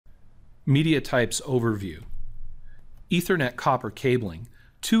Media types overview. Ethernet copper cabling.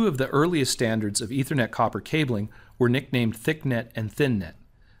 Two of the earliest standards of Ethernet copper cabling were nicknamed thicknet and thinnet.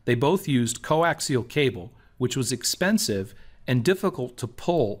 They both used coaxial cable, which was expensive and difficult to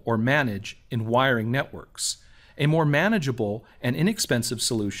pull or manage in wiring networks. A more manageable and inexpensive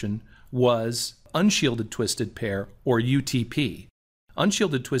solution was unshielded twisted pair, or UTP.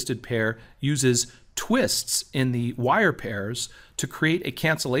 Unshielded twisted pair uses twists in the wire pairs to create a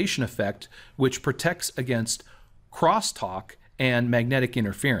cancellation effect which protects against crosstalk and magnetic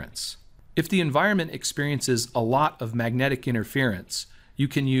interference. If the environment experiences a lot of magnetic interference, you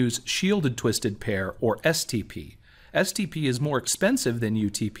can use shielded twisted pair, or STP. STP is more expensive than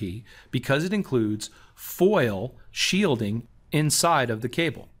UTP because it includes foil shielding inside of the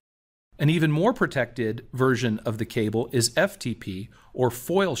cable. An even more protected version of the cable is FTP, or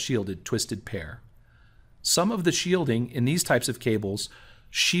foil shielded twisted pair. Some of the shielding in these types of cables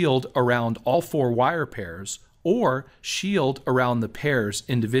shield around all four wire pairs or shield around the pairs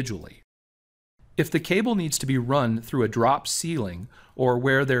individually. If the cable needs to be run through a drop ceiling or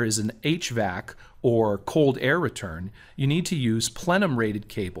where there is an HVAC or cold air return, you need to use plenum rated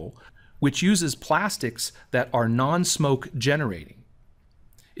cable, which uses plastics that are non-smoke generating.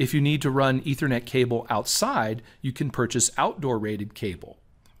 If you need to run Ethernet cable outside, you can purchase outdoor rated cable,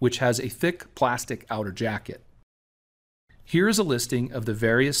 which has a thick plastic outer jacket. Here is a listing of the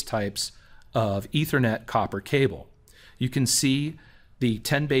various types of Ethernet copper cable. You can see the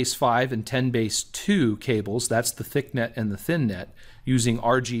 10-base-5 and 10-base-2 cables, that's the thicknet and the thinnet, using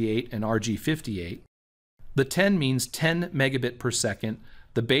RG8 and RG58. The 10 means 10 megabit per second,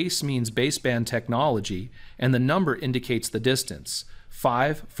 the base means baseband technology, and the number indicates the distance.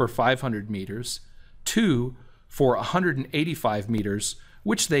 5 for 500 meters, 2 for 185 meters,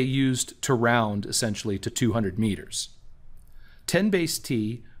 which they used to round essentially to 200 meters.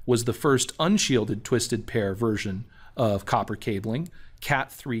 10-base-T was the first unshielded twisted pair version of copper cabling,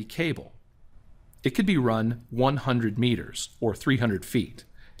 Cat3 cable. It could be run 100 meters or 300 feet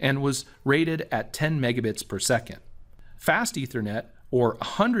and was rated at 10 megabits per second. Fast Ethernet, or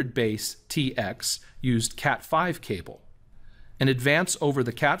 100-base-TX, used Cat5 cable. An advance over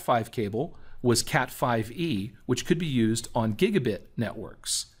the Cat5 cable was Cat5e, which could be used on gigabit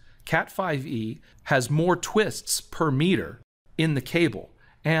networks. Cat5e has more twists per meter in the cable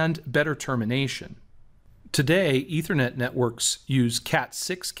and better termination. Today, Ethernet networks use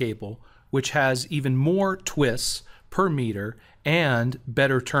Cat6 cable, which has even more twists per meter and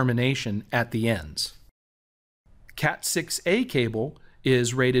better termination at the ends. Cat6a cable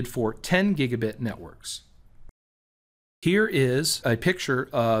is rated for 10 gigabit networks. Here is a picture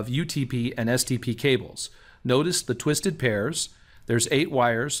of UTP and STP cables. Notice the twisted pairs. There's 8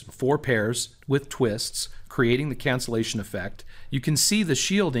 wires, 4 pairs with twists, creating the cancellation effect. You can see the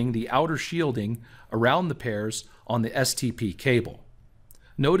shielding, the outer shielding around the pairs on the STP cable.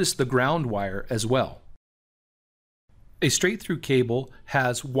 Notice the ground wire as well. A straight-through cable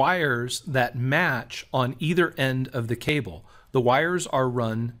has wires that match on either end of the cable. The wires are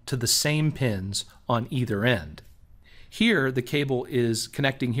run to the same pins on either end. Here, the cable is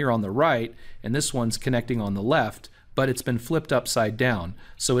connecting here on the right, and this one's connecting on the left, but it's been flipped upside down.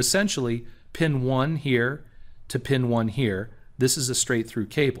 So essentially, pin 1 here to pin 1 here, this is a straight-through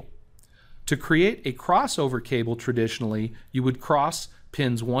cable. To create a crossover cable traditionally, you would cross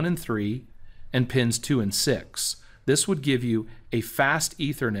pins 1 and 3 and pins 2 and 6. This would give you a fast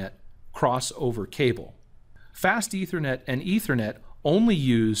Ethernet crossover cable. Fast Ethernet and Ethernet only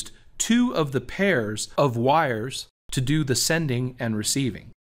used 2 of the pairs of wires to do the sending and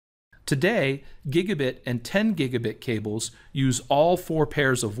receiving. Today, gigabit and 10 gigabit cables use all 4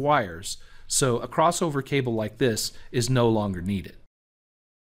 pairs of wires, so a crossover cable like this is no longer needed.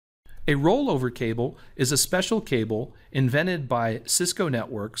 A rollover cable is a special cable invented by Cisco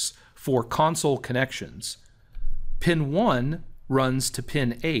networks for console connections. Pin 1 runs to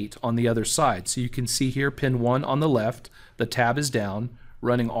pin 8 on the other side. So you can see here pin 1 on the left, the tab is down,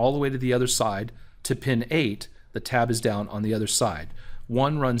 running all the way to the other side to pin 8, the tab is down on the other side.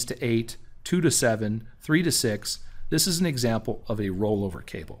 1 runs to 8, 2 to 7, 3 to 6. This is an example of a rollover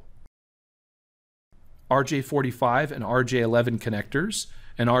cable. RJ45 and RJ11 connectors.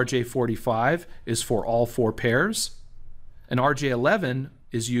 An RJ45 is for all 4 pairs. An RJ11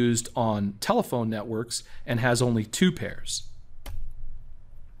 is used on telephone networks and has only 2 pairs.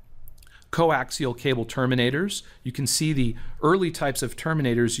 Coaxial cable terminators. You can see the early types of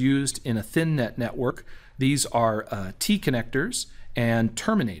terminators used in a thin net network. These are T connectors and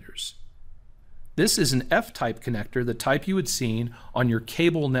terminators. This is an F-type connector, the type you would see on your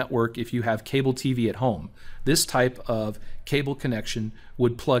cable network if you have cable TV at home. This type of cable connection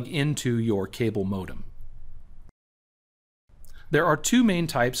would plug into your cable modem. There are two main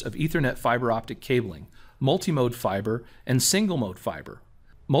types of Ethernet fiber optic cabling: multimode fiber and single mode fiber.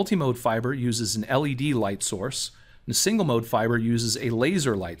 Multimode fiber uses an LED light source, and single mode fiber uses a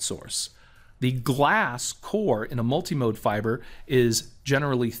laser light source. The glass core in a multimode fiber is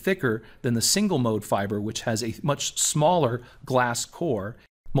generally thicker than the single mode fiber, which has a much smaller glass core.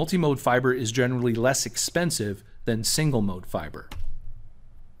 Multimode fiber is generally less expensive than single mode fiber.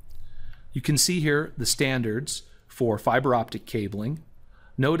 You can see here the standards for fiber optic cabling.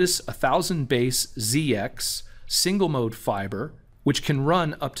 Notice 1000 base ZX single mode fiber, which can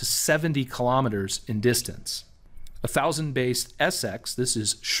run up to 70 kilometers in distance. 1000 base SX, this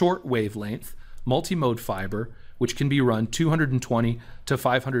is short wavelength multimode fiber, which can be run 220 to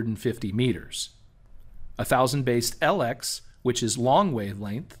 550 meters. 1000 base LX, which is long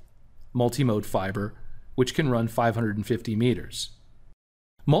wavelength multimode fiber, which can run 550 meters.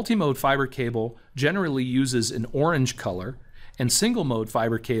 Multimode fiber cable generally uses an orange color, and single mode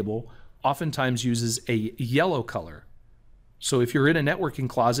fiber cable oftentimes uses a yellow color. So if you're in a networking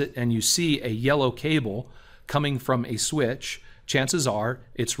closet and you see a yellow cable coming from a switch, chances are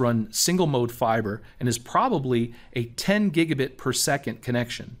it's run single mode fiber and is probably a 10 gigabit per second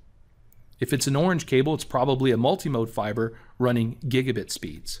connection. If it's an orange cable, it's probably a multimode fiber running gigabit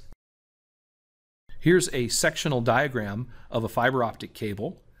speeds. Here's a sectional diagram of a fiber optic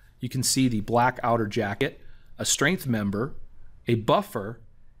cable. You can see the black outer jacket, a strength member, a buffer,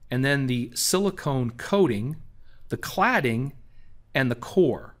 and then the silicone coating, the cladding, and the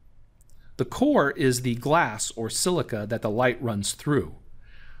core. The core is the glass or silica that the light runs through.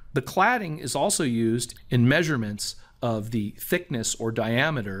 The cladding is also used in measurements of the thickness or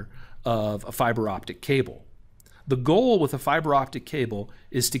diameter of a fiber optic cable. The goal with a fiber optic cable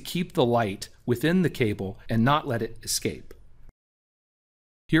is to keep the light within the cable and not let it escape.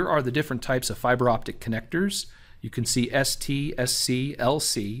 Here are the different types of fiber optic connectors. You can see ST, SC,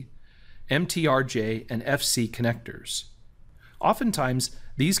 LC, MTRJ, and FC connectors. Oftentimes,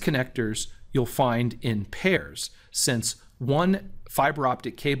 these connectors you'll find in pairs, since one fiber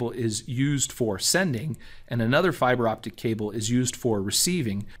optic cable is used for sending and another fiber optic cable is used for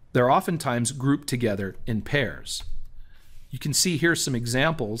receiving. They're oftentimes grouped together in pairs. You can see here some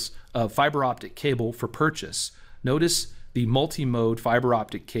examples of fiber optic cable for purchase. Notice the multi-mode fiber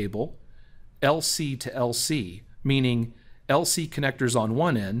optic cable, LC to LC, meaning LC connectors on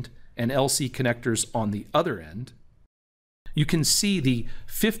one end and LC connectors on the other end. You can see the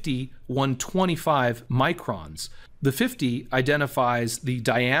 50-125 microns. The 50 identifies the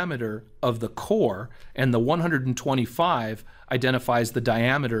diameter of the core, and the 125 identifies the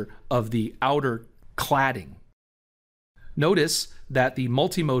diameter of the outer cladding. Notice that the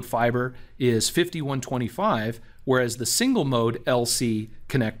multi-mode fiber is 50-125, whereas the single mode LC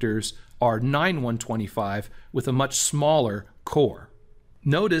connectors are 9-125 with a much smaller core.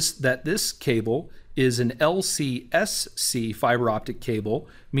 Notice that this cable is an LC-SC fiber optic cable,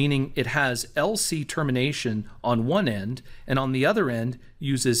 meaning it has LC termination on one end and on the other end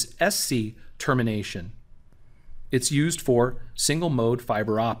uses SC termination. It's used for single mode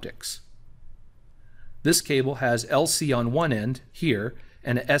fiber optics. This cable has LC on one end here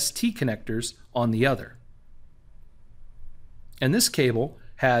and ST connectors on the other. And this cable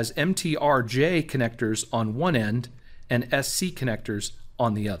has MTRJ connectors on one end and SC connectors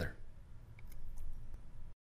on the other.